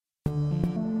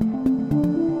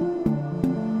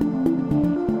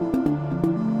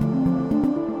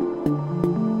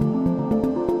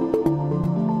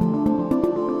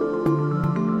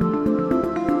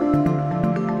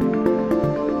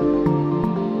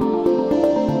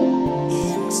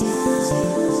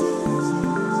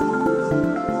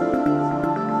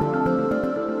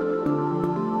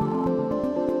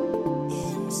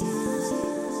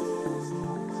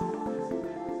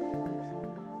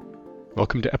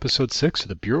welcome to episode 6 of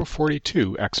the Bureau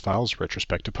 42 X-Files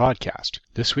Retrospective Podcast.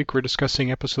 This week we're discussing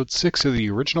episode 6 of the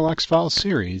original X-Files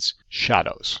series,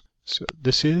 Shadows. So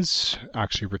this is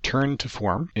actually returned to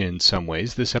form in some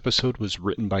ways. This episode was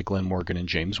written by Glenn Morgan and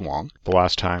James Wong. The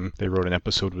last time they wrote an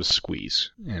episode was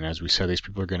Squeeze. And as we said, these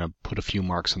people are going to put a few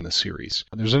marks on the series.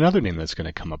 There's another name that's going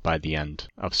to come up by the end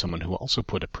of someone who also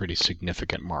put a pretty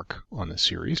significant mark on the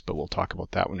series, but we'll talk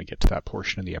about that when we get to that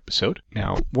portion of the episode.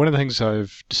 Now, one of the things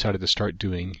I've decided to start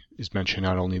doing is mention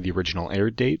not only the original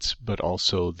air dates, but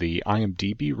also the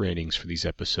IMDb ratings for these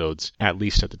episodes, at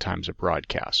least at the times of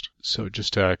broadcast. So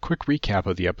just a quick recap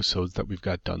of the episodes that we've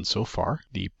got done so far.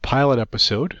 The pilot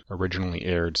episode originally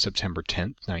aired September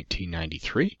 10th,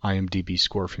 1993. IMDb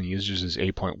score from the users is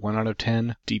 8.1 out of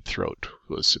 10. Deep Throat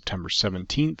was September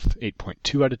 17th,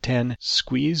 8.2 out of 10.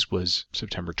 Squeeze was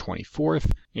September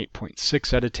 24th,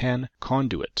 8.6 out of 10.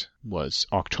 Conduit was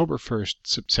October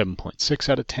 1st, 7.6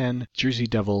 out of 10. Jersey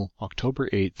Devil, October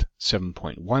 8th,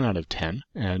 7.1 out of 10.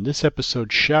 And this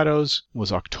episode, Shadows,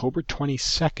 was October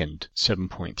 22nd,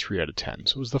 7.3 out of 10.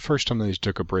 So it was the first time they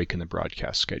took a break in the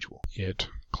broadcast schedule. It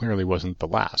clearly wasn't the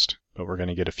last, but we're going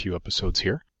to get a few episodes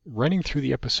here. Running through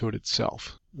the episode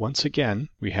itself, once again,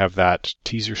 we have that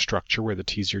teaser structure where the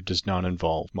teaser does not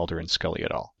involve Mulder and Scully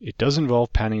at all. It does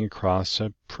involve panning across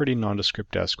a pretty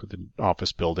nondescript desk with an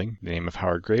office building. The name of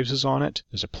Howard Graves is on it.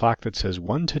 There's a plaque that says,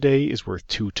 "One today is worth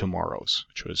two tomorrows,"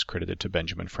 which was credited to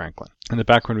Benjamin Franklin. In the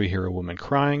background, we hear a woman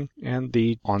crying, and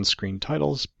the on-screen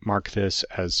titles mark this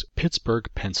as Pittsburgh,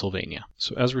 Pennsylvania.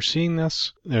 So as we're seeing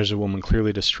this, there's a woman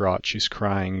clearly distraught. She's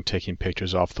crying, taking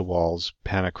pictures off the walls,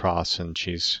 pan across, and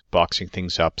she's boxing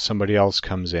things up. Somebody else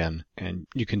comes in, and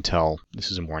you can tell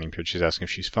this is a morning period. She's asking if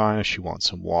she's fine, if she wants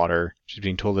some water. She's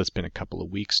being told it's been a couple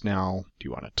of weeks now. Do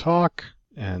you want to talk?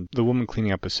 And the woman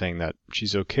cleaning up is saying that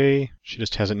she's okay. She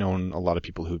just hasn't known a lot of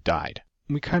people who've died.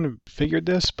 We kind of figured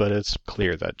this, but it's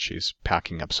clear that she's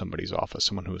packing up somebody's office,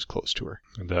 someone who is close to her.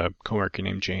 The coworker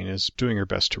named Jane is doing her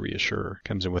best to reassure her,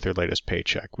 comes in with her latest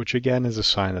paycheck, which again is a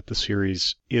sign that the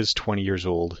series is 20 years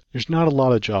old. There's not a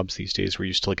lot of jobs these days where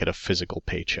you still get a physical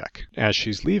paycheck. As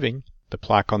she's leaving, the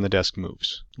plaque on the desk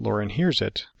moves. Lauren hears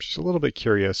it. She's a little bit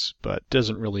curious, but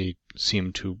doesn't really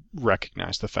seem to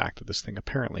recognize the fact that this thing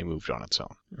apparently moved on its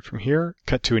own. From here,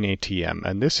 cut to an ATM,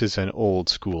 and this is an old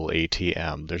school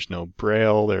ATM. There's no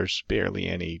braille, there's barely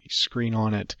any screen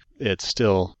on it. It's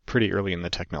still pretty early in the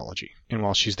technology. And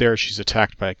while she's there, she's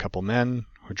attacked by a couple men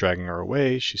who are dragging her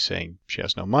away. She's saying she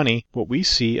has no money. What we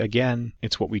see, again,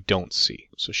 it's what we don't see.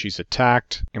 So she's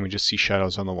attacked, and we just see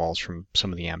shadows on the walls from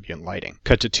some of the ambient lighting.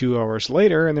 Cut to 2 hours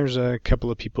later, and there's a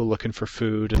couple of people looking for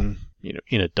food and,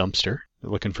 in a dumpster. They're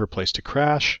looking for a place to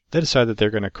crash. They decide that they're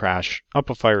going to crash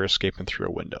up a fire escape and through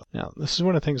a window. Now, this is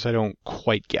one of the things I don't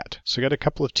quite get. So we got a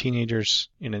couple of teenagers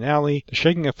in an alley. They're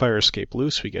shaking a fire escape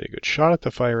loose. We get a good shot at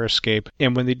the fire escape.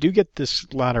 And when they do get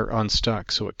this ladder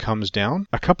unstuck so it comes down,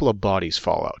 a couple of bodies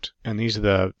fall out. And these are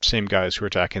the same guys who are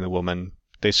attacking the woman.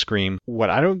 They scream. What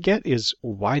I don't get is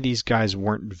why these guys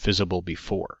weren't visible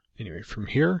before. Anyway, from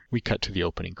here, we cut to the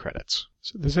opening credits.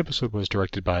 So this episode was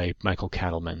directed by Michael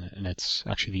Cattleman, and it's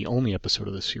actually the only episode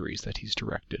of the series that he's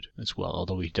directed as well,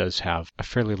 although he does have a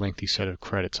fairly lengthy set of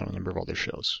credits on a number of other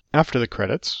shows. After the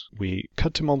credits, we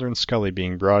cut to Mulder and Scully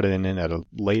being brought in at a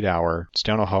late hour. It's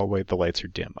down a hallway, the lights are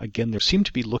dim. Again, they seem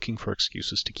to be looking for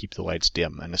excuses to keep the lights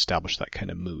dim and establish that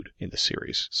kind of mood in the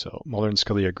series. So Mulder and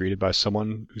Scully are greeted by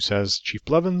someone who says, "Chief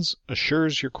Blevins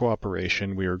assures your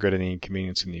cooperation. We regret any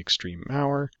inconvenience in the extreme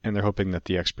hour," and they're hoping that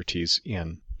the expertise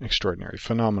in extraordinary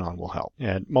phenomenon will help.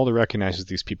 And Mulder recognizes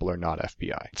these people are not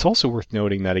FBI. It's also worth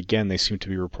noting that, again, they seem to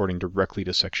be reporting directly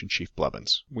to Section Chief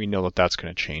Blevins. We know that that's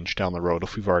going to change down the road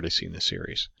if we've already seen the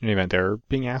series. In any event, they're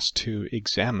being asked to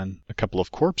examine a couple of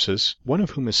corpses, one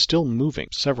of whom is still moving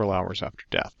several hours after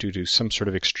death due to some sort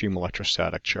of extreme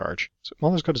electrostatic charge. So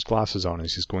Mulder's got his glasses on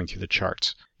as he's going through the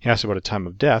charts. He asks about a time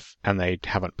of death, and they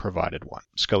haven't provided one.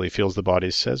 Scully feels the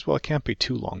bodies, says, well, it can't be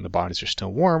too long. The bodies are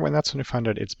still warm, and that's when we find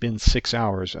out it's been 6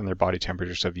 hours, and their body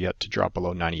temperatures have yet to drop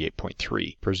below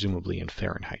 98.3, presumably in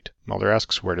Fahrenheit. Mulder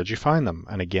asks, where did you find them?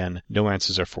 And again, no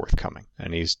answers are forthcoming.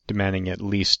 And he's demanding at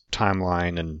least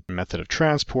timeline and method of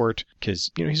transport, because,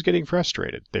 he's getting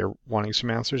frustrated. They're wanting some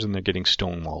answers, and they're getting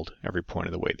stonewalled every point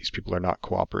of the way. These people are not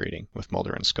cooperating with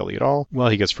Mulder and Scully at all. Well,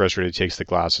 he gets frustrated, takes the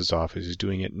glasses off as he's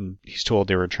doing it, and he's told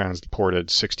they were transported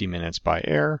 60 minutes by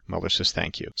air. Mulder says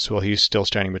thank you. So while he's still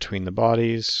standing between the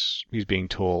bodies, he's being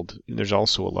told there's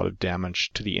also a lot of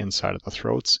damage to the inside of the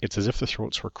throats. It's as if the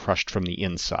throats were crushed from the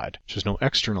inside. There's no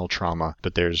external trauma,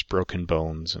 but there's broken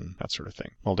bones and that sort of thing.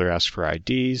 Mulder asks for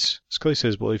IDs. Scully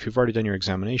says, well, if you've already done your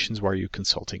examinations, why are you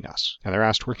consulting us? And they're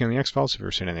asked, working on the X-Files, have you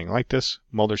ever seen anything like this?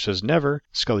 Mulder says, never.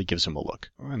 Scully gives him a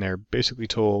look. And they're basically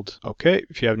told, okay,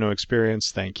 if you have no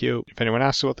experience, thank you. If anyone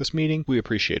asks about this meeting, we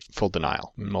appreciate full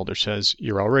denial. And Mulder says,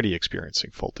 you're already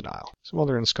experiencing full denial. So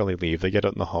Mulder and Scully leave. They get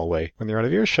out in the hallway. When they're out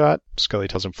of earshot, Scully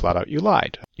tells him flat out, you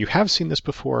lied. You have seen this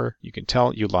before. You can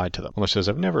tell you lied to them. Mulder says,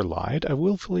 I've never lied. I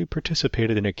willfully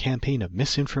participated in a campaign of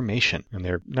misinformation. And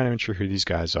they're not even sure who these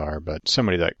guys are, but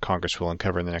somebody that Congress will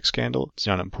uncover in the next scandal. It's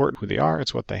not important who they are,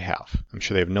 it's what they have. I'm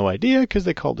sure they have no idea because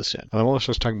they called us in. And then Mulder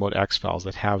starts talking about X-Files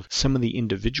that have some of the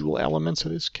individual elements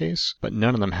of this case, but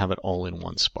none of them have it all in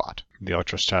one spot. The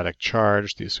electrostatic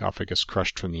charge, the esophagus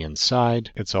crushed from the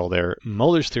inside, it's all there.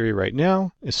 Mulder's theory right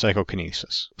now is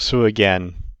psychokinesis. So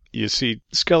again, you see,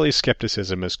 Scully's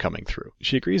skepticism is coming through.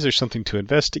 She agrees there's something to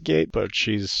investigate, but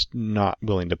she's not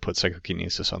willing to put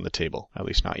psychokinesis on the table, at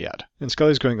least not yet. And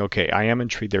Scully's going, okay, I am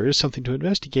intrigued. There is something to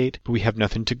investigate, but we have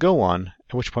nothing to go on.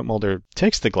 At which point Mulder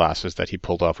takes the glasses that he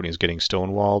pulled off when he was getting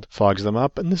stonewalled, fogs them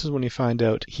up, and this is when you find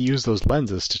out he used those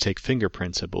lenses to take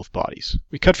fingerprints of both bodies.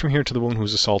 We cut from here to the woman who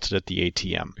was assaulted at the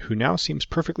ATM, who now seems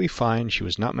perfectly fine. She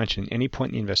was not mentioned at any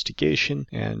point in the investigation,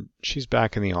 and she's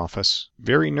back in the office.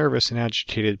 Very nervous and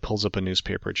agitated, pulls up a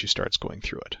newspaper and she starts going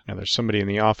through it. Now there's somebody in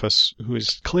the office who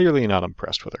is clearly not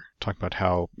impressed with her. Talking about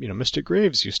how, Mr.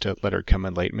 Graves used to let her come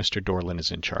in late. Mr. Dorlin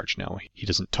is in charge now. He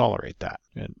doesn't tolerate that.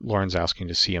 And Lauren's asking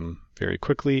to see him very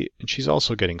quickly, and she's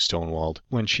also getting stonewalled.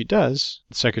 When she does,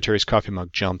 the secretary's coffee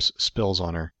mug jumps, spills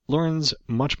on her. Lauren's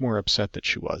much more upset than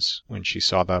she was when she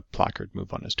saw the placard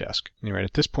move on his desk. And right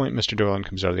at this point, Mr. Dorlin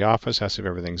comes out of the office, asks if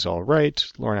everything's all right.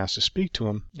 Lauren asks to speak to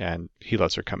him, and he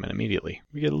lets her come in immediately.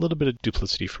 We get a little bit of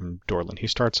duplicity from Dorlin. He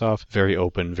starts off very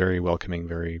open, very welcoming,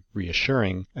 very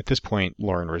reassuring. At this point,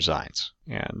 Lauren resigns,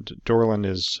 and Dorlin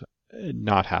is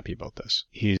not happy about this.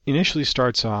 He initially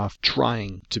starts off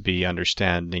trying to be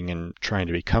understanding and trying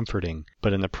to be comforting,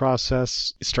 but in the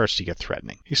process, it starts to get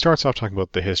threatening. He starts off talking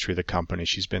about the history of the company.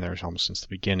 She's been there almost since the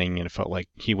beginning, and it felt like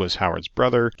he was Howard's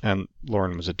brother, and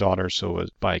Lauren was a daughter, so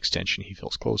by extension, he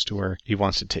feels close to her. He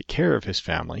wants to take care of his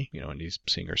family, and he's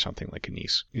seeing her something like a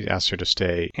niece. He asks her to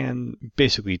stay, and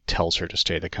basically tells her to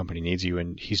stay. The company needs you,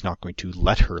 and he's not going to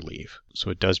let her leave. So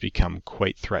it does become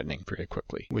quite threatening very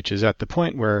quickly, which is at the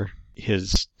point where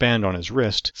his band on his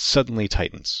wrist suddenly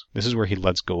tightens. This is where he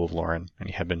lets go of Lauren, and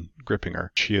he had been gripping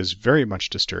her. She is very much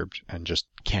disturbed and just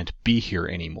can't be here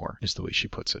anymore, is the way she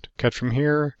puts it. Cut from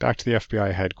here, back to the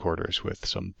FBI headquarters with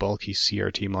some bulky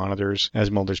CRT monitors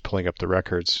as Mulder's pulling up the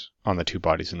records on the two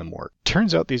bodies in the morgue.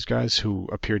 Turns out these guys who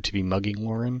appeared to be mugging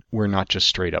Lauren were not just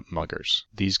straight up muggers.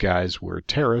 These guys were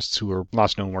terrorists who were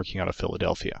last known working out of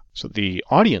Philadelphia. So the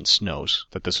audience knows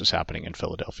that this was happening in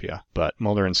Philadelphia, but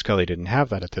Mulder and Scully didn't have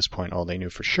that at this point. All they knew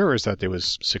for sure is that it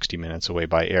was 60 minutes away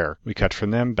by air. We cut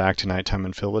from them back to nighttime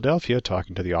in Philadelphia,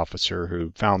 talking to the officer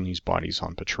who found these bodies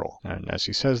on patrol. And as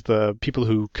he says, the people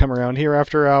who come around here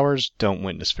after hours don't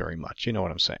witness very much. You know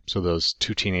what I'm saying. So those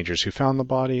two teenagers who found the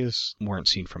bodies weren't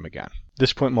seen from again. At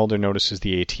this point, Mulder notices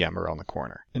the ATM around the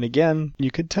corner. And again,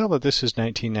 you could tell that this is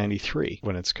 1993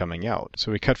 when it's coming out.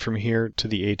 So we cut from here to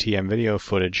the ATM video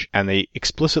footage, and they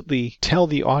explicitly tell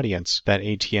the audience that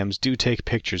ATMs do take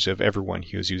pictures of everyone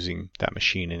who is using that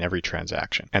machine in every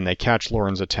transaction. And they catch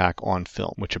Lauren's attack on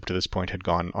film, which up to this point had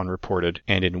gone unreported.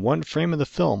 And in one frame of the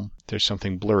film, there's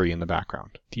something blurry in the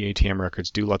background. The ATM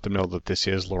records do let them know that this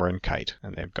is Lauren Kite,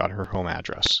 and they've got her home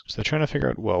address. So they're trying to figure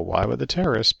out, well, why would the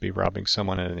terrorists be robbing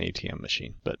someone at an ATM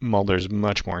machine? But Mulder's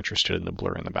much more interested in the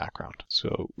blur in the background.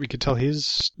 So we could tell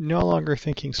he's no longer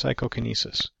thinking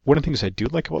psychokinesis. One of the things I do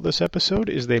like about this episode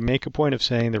is they make a point of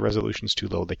saying the resolution's too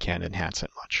low, they can't enhance it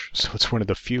much. So it's one of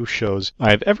the few shows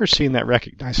I've ever seen that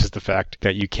recognizes the fact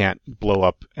that you can't blow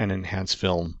up and enhance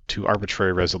film to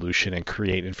arbitrary resolution and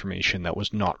create information that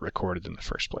was not recorded in the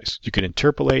first place. You can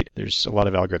interpolate. There's a lot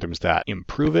of algorithms that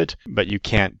improve it, but you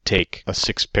can't take a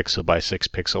 6 pixel by 6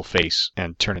 pixel face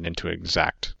and turn it into an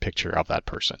exact picture of that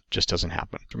person. It just doesn't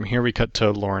happen. From here we cut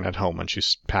to Lauren at home and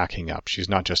she's packing up. She's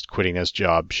not just quitting this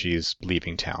job, she's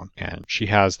leaving town. And she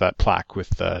has that plaque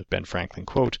with the Ben Franklin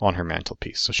quote on her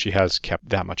mantelpiece. So she has kept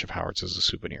that much of Howard's as a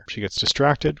souvenir. She gets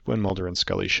distracted when Mulder and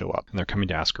Scully show up and they're coming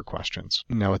to ask her questions.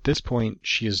 Now at this point,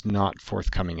 she is not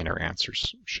forthcoming in her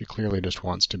answers. She clearly just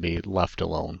wants to be left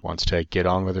alone, wants to get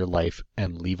on with her life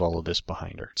and leave all of this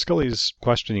behind her. Scully's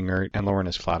questioning her, and Lauren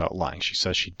is flat out lying. She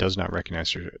says she does not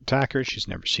recognize her attackers. She's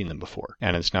never seen them before.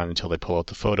 And it's not until they pull out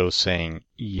the photos saying,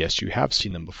 yes, you have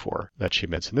seen them before, that she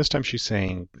admits. And this time she's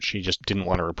saying she just didn't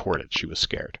want to report it. She was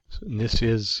scared. And this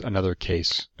is another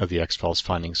case of the X-Files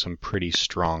finding some pretty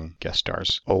strong guest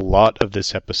stars. A lot of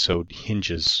this episode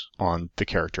hinges on the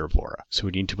character of Laura. So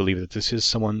we need to believe that this is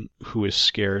someone who is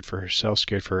scared for herself,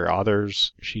 scared for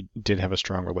others. She did have a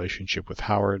strong relationship with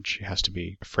Howard. She has to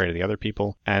be afraid of the other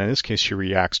people. And in this case, she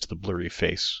reacts to the blurry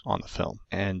face on the film.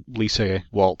 And Lisa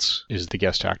Waltz is the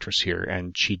guest actress here,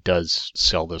 and she does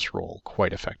sell this role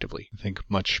quite effectively. I think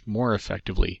much more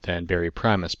effectively than Barry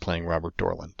Primus playing Robert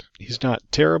Dorland. He's not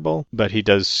terrible, but he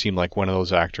does seem like one of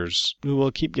those actors who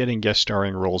will keep getting guest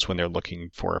starring roles when they're looking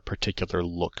for a particular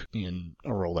look in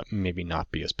a role that maybe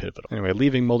not be as pivotal. Anyway,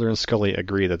 leaving Mulder and Scully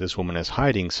agree that this woman is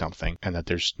hiding something and that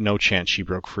there's no chance she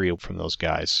broke free from those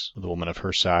guys. The woman of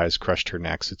her size crushed her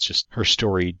necks. It's just her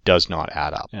story does not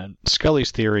add up. And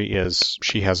Scully's theory is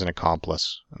she has an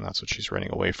accomplice, and that's what she's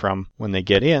running away from. When they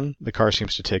get in, the car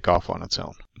seems to take off on its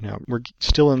own. Now, we're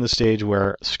still in the stage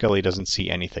where Scully doesn't see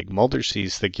anything. Mulder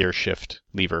sees the gear shift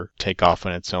lever take off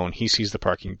on its own. He sees the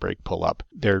parking brake pull up.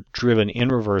 They're driven in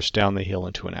reverse down the hill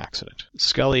into an accident.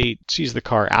 Scully sees the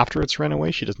car after it's run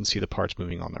away. She doesn't see the parts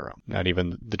moving on their own, not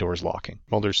even the doors locking.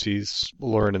 Mulder sees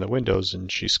Lauren in the windows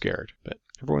and she's scared. But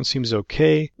everyone seems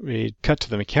okay. We cut to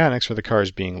the mechanics where the car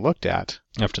is being looked at.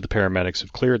 After the paramedics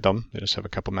have cleared them, they just have a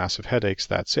couple massive headaches,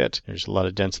 that's it. There's a lot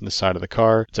of dents in the side of the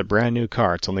car. It's a brand new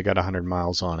car. It's only got 100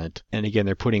 miles on it. And again,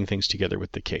 they're putting things together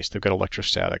with the case. They've got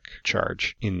electrostatic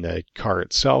charge in the car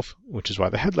itself, which is why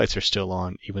the headlights are still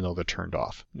on, even though they're turned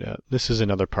off. This is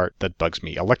another part that bugs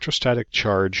me. Electrostatic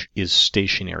charge is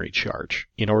stationary charge.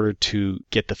 In order to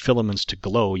get the filaments to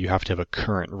glow, you have to have a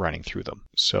current running through them.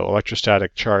 So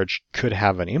electrostatic charge could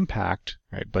have an impact,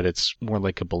 right? But it's more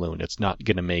like a balloon. It's not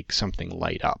going to make something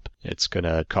light up. It's going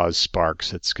to cause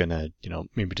sparks. It's going to,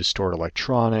 maybe distort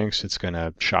electronics. It's going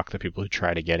to shock the people who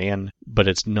try to get in, but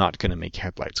it's not going to make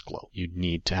headlights glow. You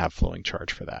need to have flowing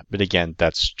charge for that. But again,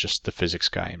 that's just the physics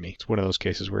guy in me. It's one of those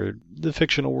cases where the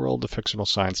fictional world, the fictional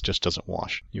science just doesn't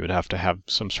wash. You would have to have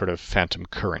some sort of phantom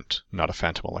current, not a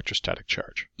phantom electrostatic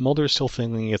charge. Mulder is still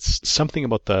thinking it's something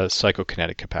about the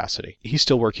psychokinetic capacity. He's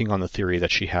still working on the theory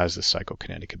that she has this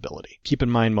psychokinetic ability. Keep in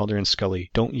mind, Mulder and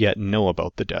Scully don't yet know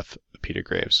about the death of Peter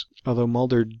Graves, although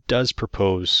Mulder does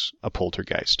propose a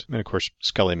poltergeist. And of course,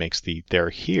 Scully makes the "they're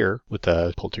here" with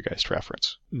the poltergeist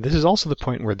reference. This is also the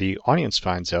point where the audience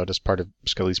finds out, as part of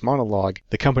Scully's monologue,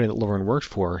 the company that Lauren worked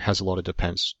for has a lot of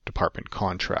Defense Department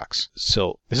contracts.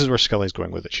 So this is where Scully's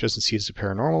going with it. She doesn't see it as a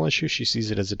paranormal issue, she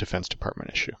sees it as a Defense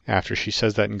Department issue. After she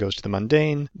says that and goes to the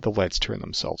mundane, the lights turn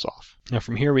themselves off. Now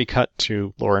from here we cut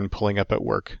to Lauren pulling up at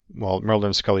work, while Mulder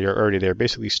and Scully are already there,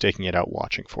 basically staking it out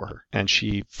watching for her. And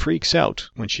she freaks out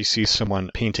when she sees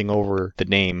someone painting over the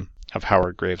name of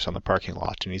Howard Graves on the parking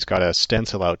lot, and he's got a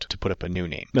stencil out to put up a new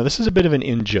name. Now this is a bit of an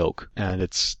in-joke, and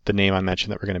it's the name I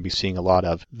mentioned that we're going to be seeing a lot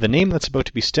of. The name that's about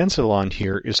to be stenciled on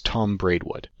here is Tom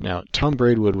Braidwood. Now, Tom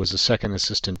Braidwood was the second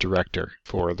assistant director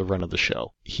for the run of the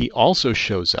show. He also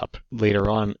shows up later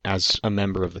on as a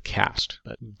member of the cast,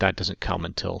 but that doesn't come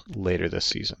until later this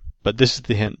season. But this is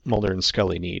the hint Mulder and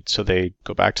Scully need. So they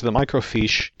go back to the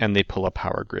microfiche and they pull up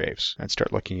Howard Graves and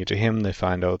start looking into him. They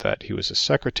find out that he was a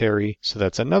secretary. So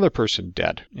that's another person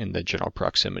dead in the general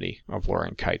proximity of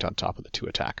Lauren Kite on top of the two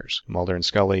attackers. Mulder and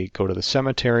Scully go to the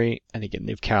cemetery, and again,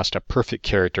 they've cast a perfect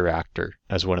character actor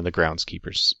as one of the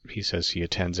groundskeepers. He says he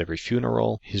attends every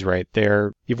funeral. He's right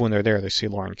there. Even when they're there, they see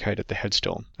Lauren Kite at the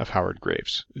headstone of Howard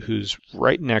Graves, who's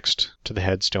right next to the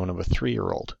headstone of a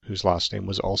 3-year-old whose last name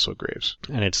was also Graves.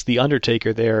 And it's the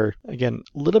Undertaker there. Again,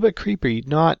 a little bit creepy,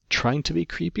 not trying to be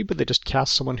creepy, but they just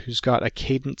cast someone who's got a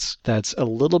cadence that's a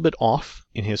little bit off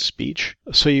in his speech.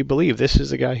 So you believe this is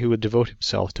the guy who would devote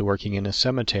himself to working in a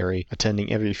cemetery,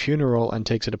 attending every funeral, and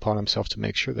takes it upon himself to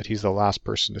make sure that he's the last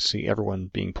person to see everyone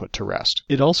being put to rest.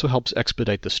 It also helps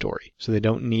expedite the story, so they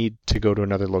don't need to go to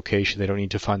another location. They don't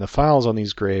need to find the files on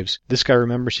these graves. This guy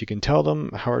remembers, he can tell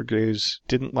them Howard Graves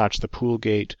didn't latch the pool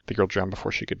gate. The girl drowned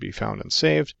before she could be found and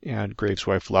saved, and Graves'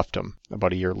 wife left him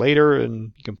about a year later,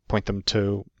 and you can point them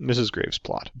to Mrs. Graves'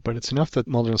 plot. But it's enough that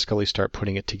Mulder and Scully start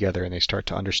putting it together, and they start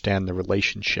to understand the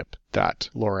relationship that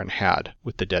Lauren had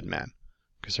with the dead man.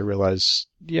 Because I realize,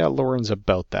 yeah, Lauren's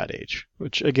about that age.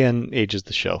 which again ages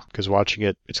the show, because watching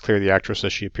it, it's clear the actress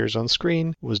as she appears on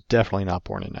screen was definitely not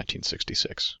born in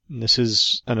 1966. And this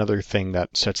is another thing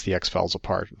that sets the X-Files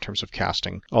apart in terms of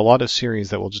casting. A lot of series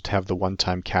that will just have the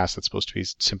one-time cast that's supposed to be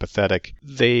sympathetic,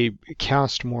 they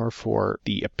cast more for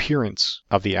the appearance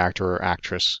of the actor or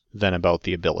actress than about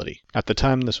the ability. At the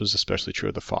time, this was especially true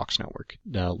of the Fox network.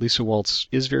 Now, Lisa Waltz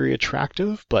is very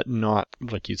attractive, but not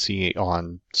like you'd see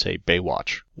on, say,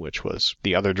 Baywatch, which was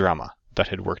the other drama that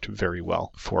had worked very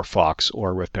well for Fox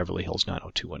or with Beverly Hills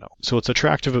 90210. So it's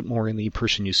attractive, but more in the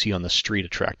person you see on the street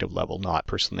attractive level, not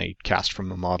person they cast from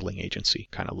a modeling agency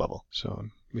kind of level. So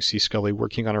we see Scully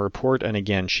working on a report, and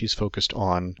again, she's focused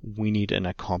on, we need an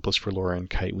accomplice for Laura and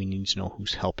Kite. We need to know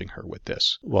who's helping her with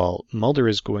this. While Mulder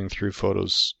is going through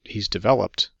photos he's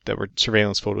developed that were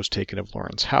surveillance photos taken of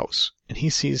Lauren's house, and he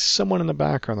sees someone in the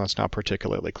background that's not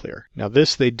particularly clear. Now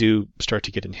this they do start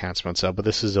to get enhancements of, but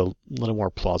this is a little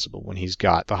more plausible when he's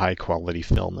got the high quality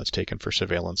film that's taken for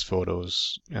surveillance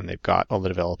photos, and they've got all the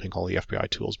developing all the FBI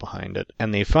tools behind it.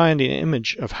 And they find an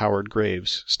image of Howard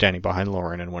Graves standing behind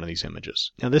Lauren in one of these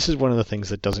images. Now this is one of the things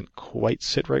that doesn't quite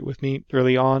sit right with me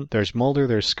early on. There's Mulder,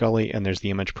 there's Scully, and there's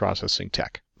the image processing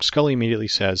tech. Scully immediately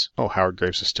says, oh, Howard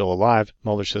Graves is still alive.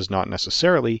 Mulder says not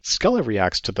necessarily. Scully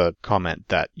reacts to the comment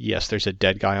that, yes, there's a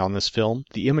dead guy on this film.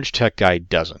 The image tech guy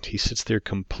doesn't. He sits there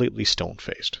completely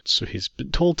stone-faced. So he's been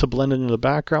told to blend into the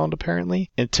background, apparently.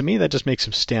 And to me, that just makes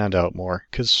him stand out more,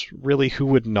 because really, who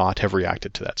would not have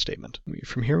reacted to that statement?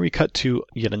 From here, we cut to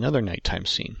yet another nighttime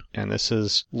scene. And this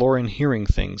is Lauren hearing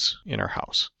things in her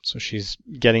house. So she's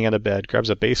getting out of bed, grabs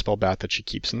a baseball bat that she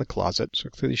keeps in the closet. So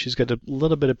clearly she's got a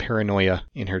little bit of paranoia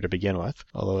in her to begin with,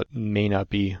 although it may not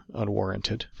be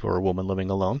unwarranted for a woman living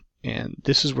alone. And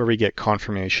this is where we get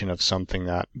confirmation of something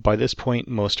that, by this point,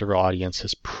 most of our audience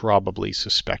has probably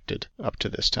suspected up to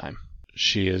this time.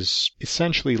 She is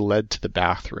essentially led to the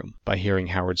bathroom by hearing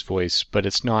Howard's voice, but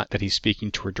it's not that he's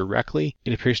speaking to her directly.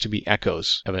 It appears to be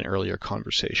echoes of an earlier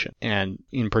conversation, and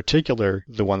in particular,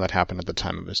 the one that happened at the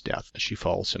time of his death, as she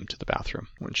follows him to the bathroom.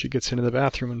 When she gets into the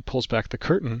bathroom and pulls back the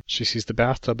curtain, she sees the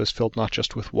bathtub is filled not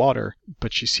just with water,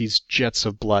 but she sees jets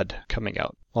of blood coming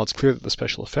out. While it's clear that the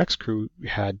special effects crew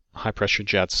had high-pressure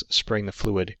jets spraying the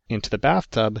fluid into the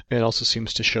bathtub, it also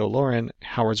seems to show Lauren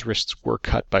Howard's wrists were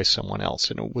cut by someone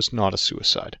else, and it was not a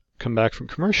suicide. Come back from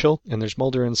commercial, and there's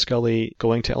Mulder and Scully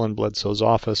going to Ellen Bledsoe's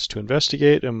office to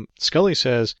investigate, and Scully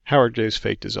says Howard Graves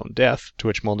faked his own death, to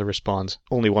which Mulder responds,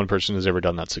 only one person has ever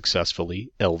done that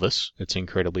successfully, Elvis. It's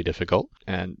incredibly difficult,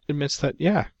 and admits that,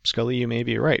 yeah, Scully, you may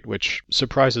be right, which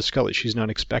surprises Scully. She's not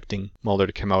expecting Mulder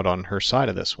to come out on her side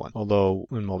of this one. Although,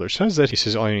 when Mulder says that, he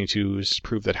says all you need to do is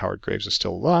prove that Howard Graves is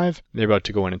still alive. They're about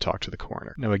to go in and talk to the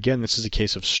coroner. Now again, this is a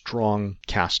case of strong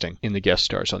casting in the guest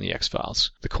stars on the X-Files.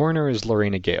 The coroner is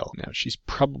Lorena Gale. Now, she's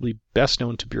probably best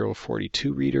known to Bureau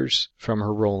 42 readers from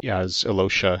her role as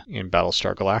Elosha in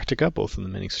Battlestar Galactica, both in the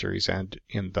miniseries and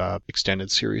in the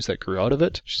extended series that grew out of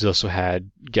it. She's also had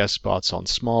guest spots on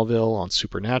Smallville, on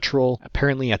Supernatural.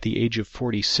 Apparently, at the age of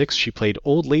 46, she played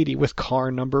Old Lady with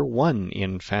Car Number 1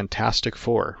 in Fantastic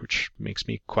Four, which makes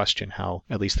me question how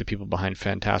at least the people behind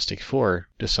Fantastic Four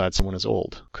decide someone is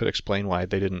old. Could explain why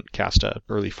they didn't cast a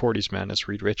early 40s man as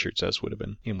Reed Richards, as would have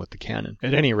been in with the canon.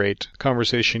 At any rate, the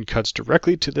conversation cuts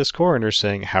directly to this coroner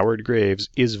saying Howard Graves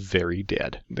is very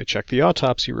dead. They check the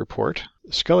autopsy report.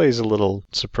 Scully is a little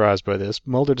surprised by this.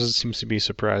 Mulder doesn't seem to be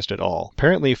surprised at all.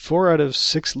 Apparently, 4 out of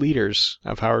 6 liters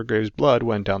of Howard Graves' blood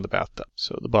went down the bathtub.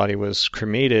 So the body was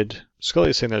cremated. Scully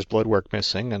is saying there's blood work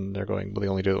missing, and they're going, well, they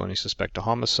only do it when you suspect a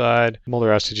homicide.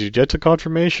 Mulder asks, did you get to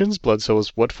confirmations? Bledsoe was,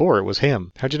 what for? It was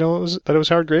him. How'd you know that it was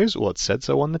Howard Graves? Well, it said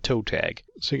so on the toe tag.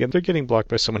 So again, they're getting blocked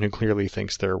by someone who clearly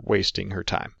thinks they're wasting her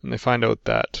time. And they find out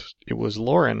that it was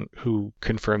Lauren who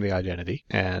confirmed the identity,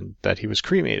 and that he was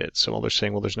cremated. So Mulder's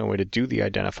saying, well, there's no way to do the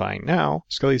identifying now.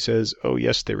 Scully says, oh,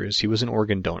 yes, there is. He was an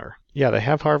organ donor. Yeah, they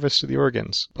have harvested the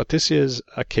organs, but this is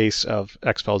a case of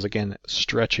X-Files, again,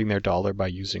 stretching their dollar by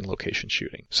using location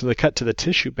shooting. So they cut to the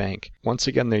tissue bank. Once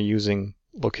again, they're using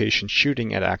location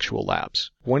shooting at actual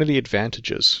labs. One of the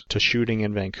advantages to shooting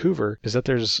in Vancouver is that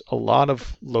there's a lot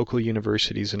of local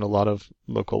universities and a lot of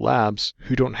local labs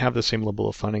who don't have the same level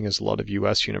of funding as a lot of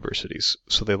US universities,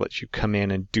 so they let you come in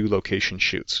and do location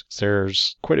shoots.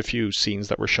 There's quite a few scenes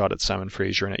that were shot at Simon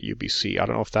Fraser and at UBC. I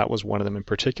don't know if that was one of them in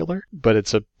particular, but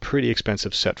it's a pretty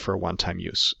expensive set for a one-time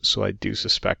use, so I do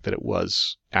suspect that it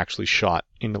was actually shot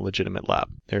in a legitimate lab.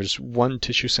 There's one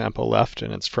tissue sample left,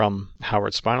 and it's from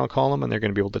Howard's spinal column, and they're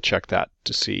going to be able to check that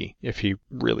to see if he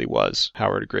really was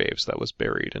Howard Graves that was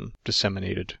buried and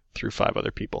disseminated through 5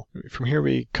 other people. From here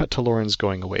we cut to Lauren's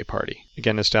going away party.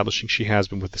 Again, establishing she has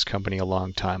been with this company a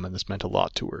long time and this meant a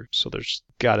lot to her, so there's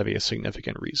gotta be a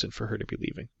significant reason for her to be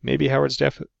leaving. Maybe Howard's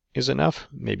death is enough,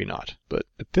 maybe not. But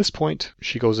at this point,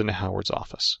 she goes into Howard's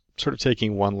office, sort of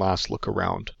taking one last look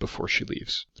around before she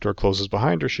leaves. The door closes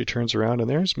behind her, she turns around, and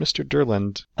there's Mr.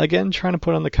 Durland, again trying to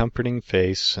put on the comforting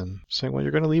face and saying, well,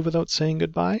 you're going to leave without saying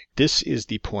goodbye? This is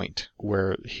the point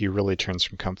where he really turns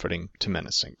from comforting to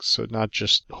menacing. So not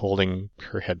just holding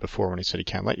her head before when he said he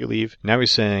can't let you leave. Now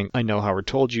he's saying, I know Howard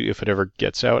told you, if it ever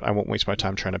gets out, I won't waste my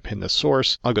time trying to pin the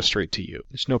source. I'll go straight to you.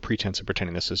 There's no pretense of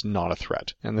pretending this is not a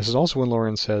threat. And this is also when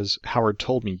Lauren says, Howard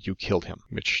told me you killed him,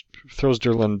 which throws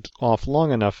Durland off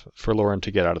long enough for Lauren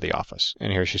to get out of the office.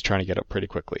 And here she's trying to get out pretty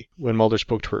quickly. When Mulder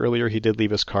spoke to her earlier, he did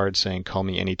leave his card saying, call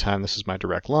me anytime, this is my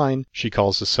direct line. She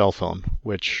calls his cell phone,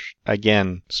 which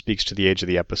again speaks to the age of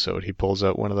the episode. He pulls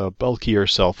out one of the bulkier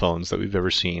cell phones that we've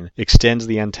ever seen, extends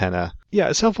the antenna.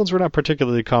 Yeah, cell phones were not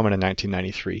particularly common in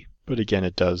 1993, but again,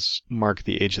 it does mark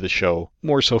the age of the show,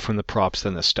 more so from the props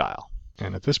than the style.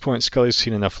 And at this point, Scully's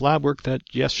seen enough lab work that,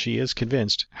 yes, she is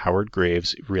convinced Howard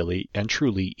Graves really and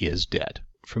truly is dead.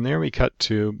 From there, we cut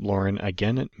to Lauren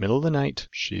again at middle of the night.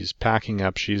 She's packing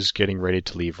up. She's getting ready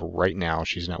to leave right now.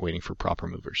 She's not waiting for proper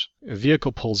movers. A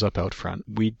vehicle pulls up out front.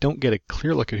 We don't get a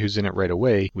clear look at who's in it right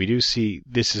away. We do see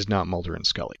this is not Mulder and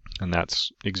Scully. And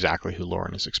that's exactly who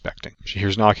Lauren is expecting. She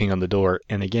hears knocking on the door.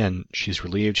 And again, she's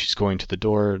relieved. She's going to the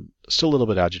door. Still a little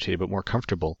bit agitated, but more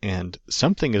comfortable. And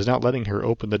something is not letting her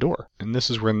open the door. And this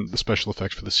is when the special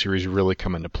effects for the series really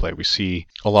come into play. We see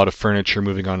a lot of furniture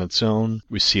moving on its own.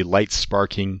 We see lights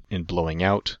sparking and blowing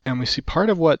out. And we see part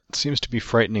of what seems to be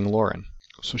frightening Lauren.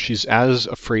 So she's as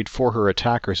afraid for her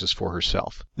attackers as for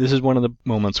herself. This is one of the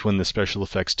moments when the special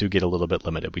effects do get a little bit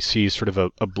limited. We see sort of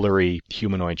a blurry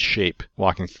humanoid shape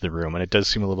walking through the room, and it does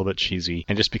seem a little bit cheesy.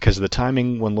 And just because of the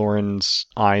timing when Lauren's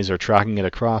eyes are tracking it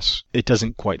across, it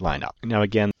doesn't quite line up. Now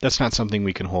again, that's not something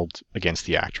we can hold against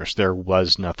the actress. There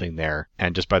was nothing there,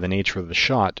 and just by the nature of the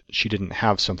shot, she didn't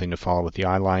have something to follow with the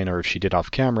eye line, or if she did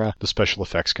off camera, the special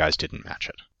effects guys didn't match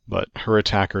it. But her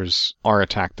attackers are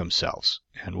attacked themselves.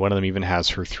 And one of them even has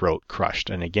her throat crushed.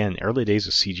 And again, early days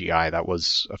of CGI, that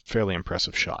was a fairly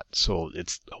impressive shot. So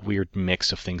it's a weird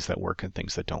mix of things that work and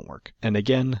things that don't work. And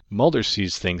again, Mulder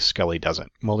sees things Scully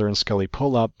doesn't. Mulder and Scully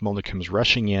pull up. Mulder comes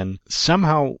rushing in.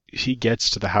 Somehow he gets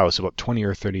to the house about 20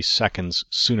 or 30 seconds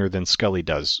sooner than Scully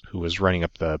does, who was running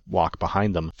up the walk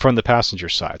behind them from the passenger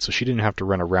side. So she didn't have to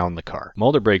run around the car.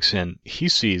 Mulder breaks in. He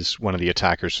sees one of the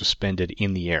attackers suspended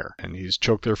in the air. And he's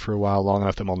choked there for a while, long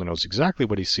enough that Mulder knows exactly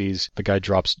what he sees. The guy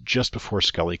drops just before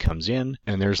Scully comes in,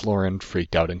 and there's Lauren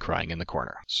freaked out and crying in the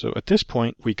corner. So at this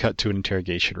point, we cut to an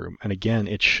interrogation room, and again,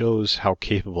 it shows how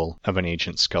capable of an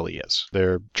agent Scully is.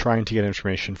 They're trying to get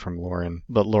information from Lauren,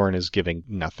 but Lauren is giving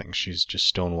nothing. She's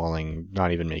just stonewalling,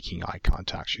 not even making eye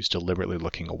contact. She's deliberately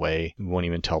looking away and won't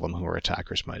even tell them who her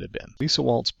attackers might have been. Lisa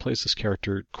Waltz plays this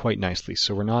character quite nicely,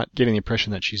 so we're not getting the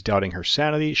impression that she's doubting her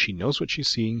sanity. She knows what she's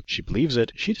seeing. She believes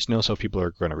it. She just knows how people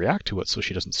are going to react to it, so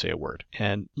she doesn't say a word.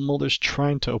 And Mulder's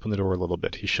trying to open the door a little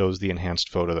bit. He shows the enhanced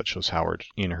photo that shows Howard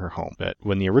in her home. But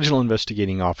when the original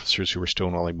investigating officers who were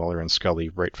stonewalling Mulder and Scully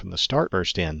right from the start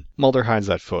burst in, Mulder hides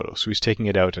that photo. So he's taking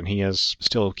it out, and he is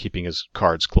still keeping his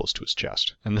cards close to his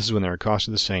chest. And this is when they're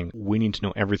accosted saying, we need to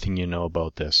know everything you know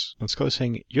about this. And Scully's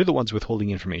saying, you're the ones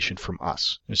withholding information from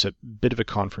us. There's a bit of a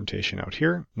confrontation out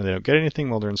here. When they don't get anything,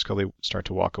 Mulder and Scully start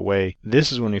to walk away.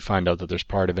 This is when we find out that there's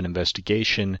part of an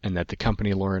investigation and that the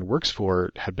company Lauren works for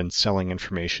had been selling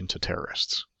information to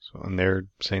terrorists. And they're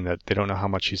saying that they don't know how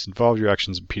much she's involved. Your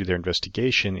actions impede their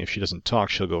investigation. If she doesn't talk,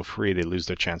 she'll go free. They lose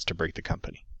their chance to break the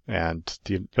company. And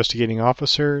the investigating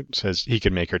officer says he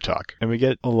can make her talk. And we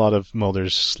get a lot of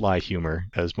Mulder's sly humor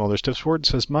as Mulder steps forward and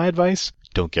says, my advice?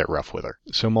 Don't get rough with her.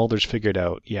 So Mulder's figured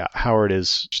out, yeah, Howard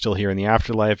is still here in the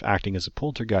afterlife, acting as a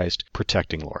poltergeist,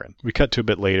 protecting Lauren. We cut to a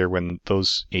bit later when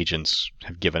those agents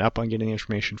have given up on getting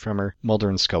information from her. Mulder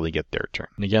and Scully get their turn.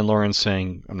 And again, Lauren's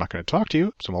saying, I'm not going to talk to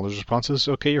you. So Mulder's response is,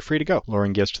 okay, you're free to go.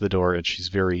 Lauren gets to the door and she's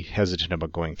very hesitant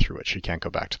about going through it. She can't go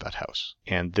back to that house.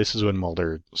 And this is when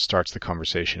Mulder starts the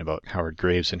conversation about Howard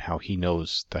Graves and how he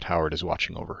knows that Howard is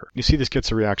watching over her. You see this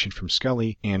gets a reaction from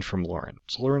Scully and from Lauren.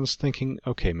 So Lauren's thinking,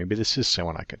 okay, maybe this is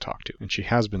someone I can talk to. And she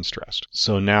has been stressed.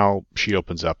 So now she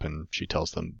opens up and she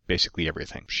tells them basically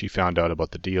everything. She found out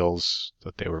about the deals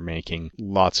that they were making,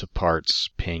 lots of parts,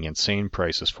 paying insane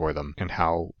prices for them, and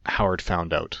how Howard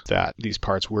found out that these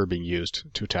parts were being used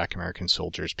to attack American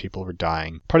soldiers. People were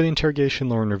dying. Part of the interrogation,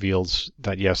 Lauren reveals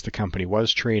that yes, the company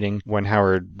was trading. When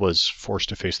Howard was forced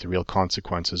to face the real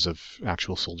consequences consequences of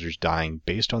actual soldiers dying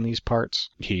based on these parts,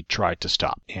 he tried to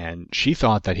stop. And she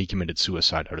thought that he committed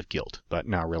suicide out of guilt, but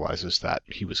now realizes that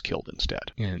he was killed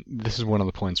instead. And this is one of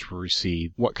the points where we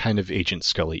see what kind of agent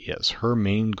Scully is. Her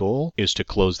main goal is to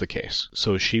close the case.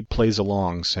 So she plays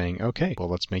along saying, okay, well,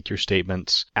 let's make your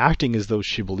statements, acting as though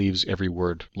she believes every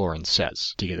word Lauren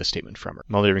says to get a statement from her.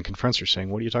 Mulder even confronts her saying,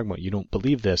 what are you talking about? You don't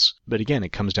believe this. But again,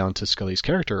 it comes down to Scully's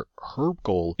character. Her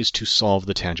goal is to solve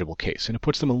the tangible case. And it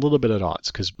puts them a little bit at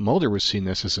odds because Mulder was seeing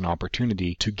this as an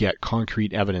opportunity to get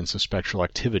concrete evidence of spectral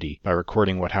activity by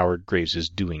recording what Howard Graves is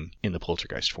doing in the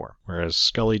poltergeist form. Whereas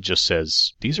Scully just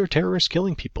says, these are terrorists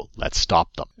killing people. Let's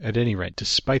stop them. At any rate,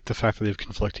 despite the fact that they have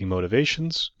conflicting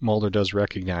motivations, Mulder does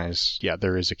recognize, yeah,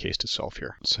 there is a case to solve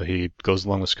here. So he goes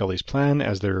along with Scully's plan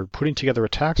as they're putting together a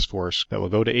task force that will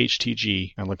go to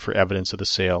HTG and look for evidence of the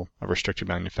sale of restricted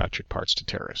manufactured parts to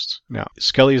terrorists. Now,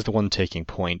 Scully is the one taking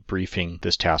point, briefing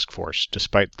this task force,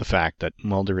 despite the fact that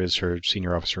Mulder is her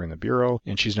senior officer in the Bureau,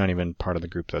 and she's not even part of the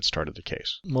group that started the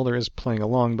case. Mulder is playing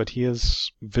along, but he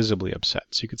is visibly upset.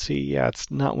 So you could see, yeah, it's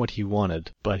not what he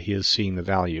wanted, but he is seeing the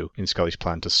value in Scully's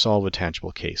plan to solve a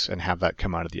tangible case and have that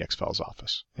come out of the X-Files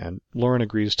office. And Lauren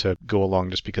agrees to go along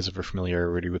just because of her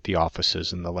familiarity with the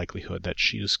offices and the likelihood that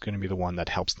she's going to be the one that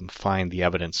helps them find the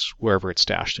evidence wherever it's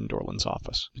stashed in Dorland's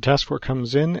office. The task force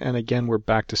comes in, and again, we're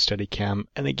back to Steadicam,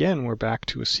 and again, we're back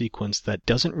to a sequence that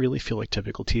doesn't really feel like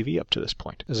typical TV up to this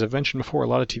point. As I've mentioned before, a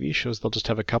lot of TV shows, they'll just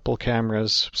have a couple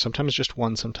cameras, sometimes just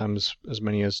one, sometimes as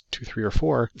many as 2, 3, or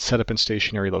 4, set up in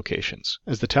stationary locations.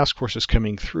 As the task force is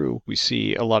coming through, we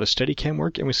see a lot of Steadicam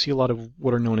work, and we see a lot of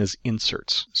what are known as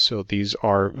inserts. So these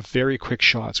are very quick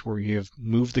shots where you have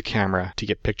moved the camera to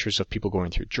get pictures of people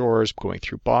going through drawers, going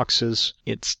through boxes.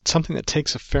 It's something that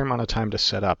takes a fair amount of time to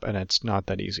set up, and it's not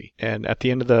that easy. And at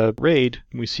the end of the raid,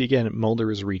 we see again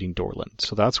Mulder is reading Dorland.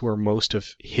 So that's where most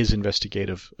of his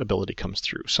investigative ability comes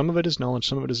through. Some of it is knowledge,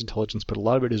 some of it is intelligence, but a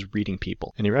lot of it is reading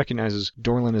people. And he recognizes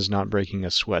Dorland is not breaking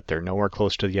a sweat. They're nowhere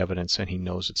close to the evidence, and he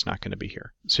knows it's not going to be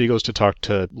here. So he goes to talk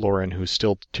to Lauren, who's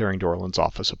still tearing Dorland's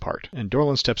office apart. And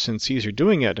Dorland steps in, sees her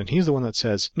doing it, and he's the one that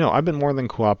says, no, I've been more than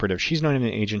cooperative. She's not even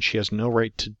an agent. She has no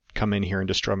right to come in here and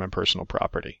destroy my personal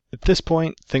property. At this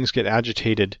point, things get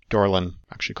agitated. Dorland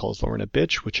actually calls Lauren a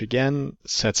bitch, which again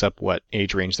sets up what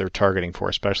age range they're targeting for,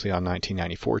 especially on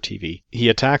 1994 TV. He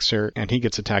attacks her, and he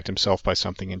gets attacked himself by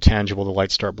something intangible. The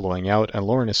lights start blowing out, and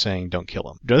Lauren is saying, don't kill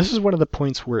him. Now, this is one of the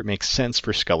points where it makes sense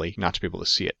for Scully not to be able to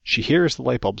see it. She hears the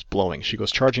light bulbs blowing. She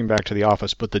goes charging back to the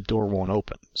office, but the door won't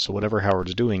open. So whatever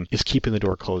Howard's doing is keeping the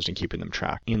door closed and keeping them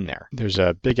trapped in there. There's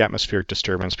a big atmospheric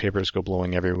disturbance. Papers go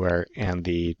blowing everywhere, and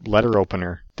the letter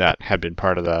opener that had been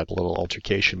part of that little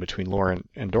altercation between Lauren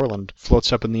and Dorland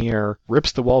floats up in the air,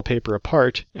 rips the wallpaper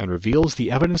apart, and reveals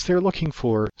the evidence they're looking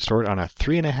for, stored on a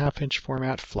 3.5-inch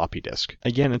format floppy disk.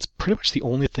 Again, it's pretty much the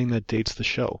only thing that dates the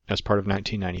show as part of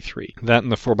 1993. That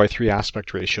and the 4:3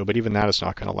 aspect ratio, but even that is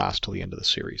not going to last till the end of the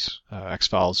series.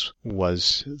 X-Files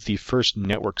was the first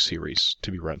network series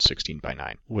to be run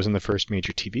 16:9. It wasn't the first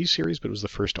major TV series, but it was the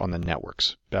first on the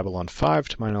networks. Babylon 5,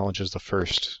 to my knowledge, is the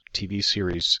first TV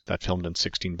series that filmed in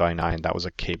 16:9. That was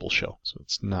a cable show, so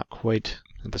it's not quite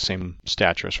the same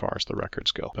stature as far as the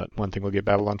records go. But one thing we'll give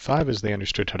Babylon 5 is they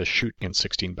understood how to shoot in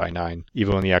 16:9.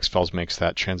 Even when the X-Files makes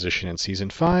that transition in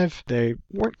season 5, they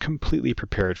weren't completely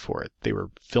prepared for it. They were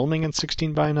filming in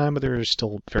 16:9, but they were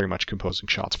still very much composing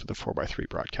shots for the 4:3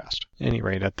 broadcast. At any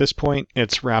rate, at this point,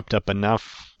 it's wrapped up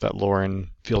enough that Lauren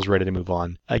feels ready to move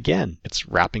on. Again, it's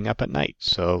wrapping up at night.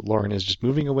 So Lauren is just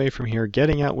moving away from here,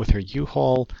 getting out with her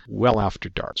U-Haul well after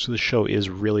dark. So the show is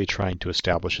really trying to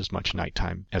establish as much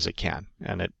nighttime as it can.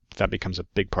 And that becomes a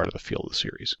big part of the feel of the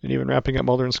series. And even wrapping up,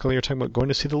 Mulder and Scully are talking about going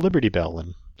to see the Liberty Bell.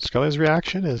 And Scully's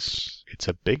reaction is, it's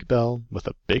a big bell with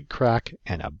a big crack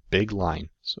and a big line.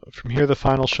 So from here, the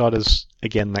final shot is,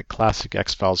 again, that classic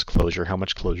X-Files closure. How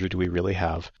much closure do we really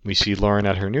have? We see Lauren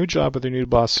at her new job with her new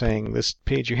boss saying, this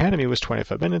page you handed me was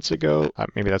 25 minutes ago.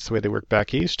 Maybe that's the way they work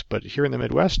back east, but here in the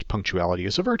Midwest, punctuality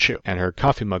is a virtue. And her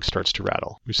coffee mug starts to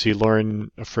rattle. We see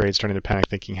Lauren, afraid, starting to panic,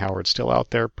 thinking Howard's still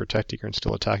out there, protecting her and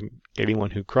still attacking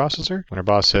anyone who crosses her. When her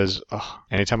boss says,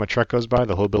 anytime a truck goes by,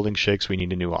 the whole building shakes, we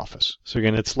need a new office. So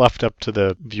again, it's left up to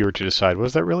the viewer to decide,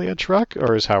 was that really a truck,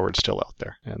 or is Howard still out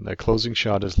there? And the closing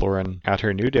shot is Lauren at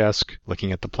her new desk,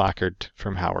 looking at the placard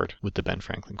from Howard with the Ben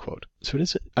Franklin quote. So it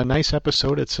is a nice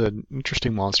episode. It's an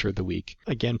interesting monster of the week.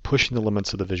 Again, pushing the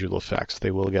limits of the visual effects.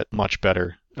 They will get much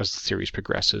better as the series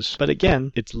progresses. But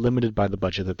again, it's limited by the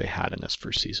budget that they had in this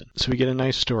first season. So we get a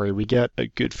nice story. We get a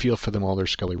good feel for the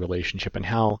Mulder-Scully relationship and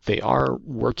how they are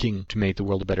working to make the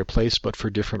world a better place, but for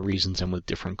different reasons and with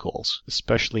different goals,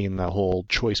 especially in the whole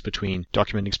choice between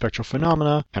documenting spectral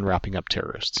phenomena and wrapping up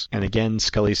terrorists. And again,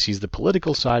 Scully sees the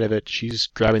political side of it. She's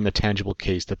grabbing the tangible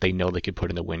case that they know they could put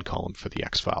in the win column for the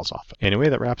X-Files office. Anyway,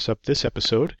 that wraps up this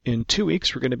episode. In 2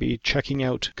 weeks, we're going to be checking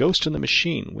out Ghost in the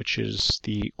Machine, which is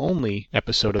the only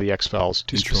episode of the X-Files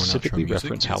to specifically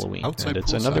reference Halloween. And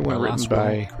it's another one written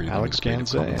by Alex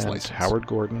Ganza and Howard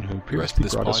Gordon, who previously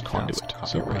brought us Conduit.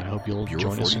 So I hope you'll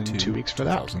join us in 2 weeks for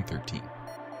that.